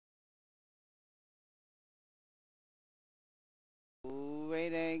Away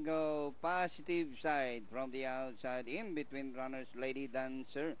they go. Positive side from the outside. In between runners, Lady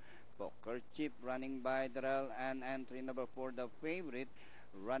Dancer. Poker Chip running by Darrell and entry number 4, the favorite.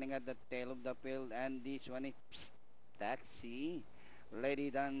 Running at the tail of the field. And this one is Taxi. Lady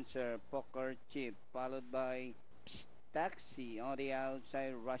Dancer, Poker Chip. Followed by Taxi on the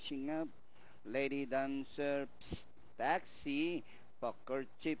outside rushing up. Lady Dancer, Taxi. Poker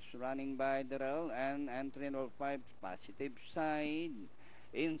Chips running by Darrell and entry number 5, positive side.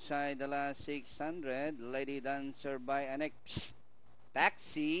 Inside the last 600, Lady Dancer by Annex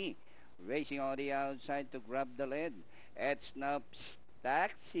Taxi. Racing on the outside to grab the lead. It's now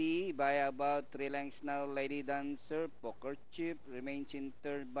Taxi by about 3 lengths now. Lady Dancer, Poker Chip remains in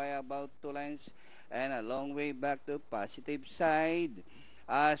third by about 2 lengths. And a long way back to positive side.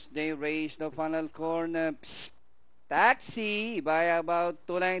 As they race the final corner, Taxi by about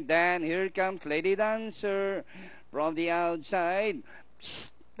 2 lengths. Then here comes Lady Dancer from the outside.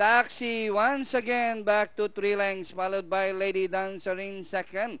 Taxi once again back to 3 lengths, followed by Lady Dancer in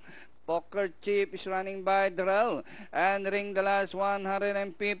second. Poker Chip is running by Darrell. Entering the last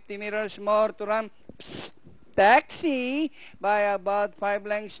 150 meters more to run. Taxi by about 5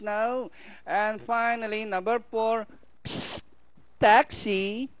 lengths now. And finally, number 4,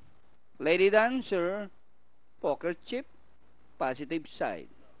 Taxi, Lady Dancer, Poker Chip, positive side.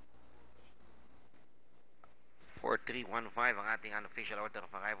 4315 ang ating unofficial order of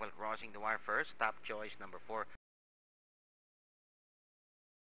arrival, crossing the wire first. Top choice number 4.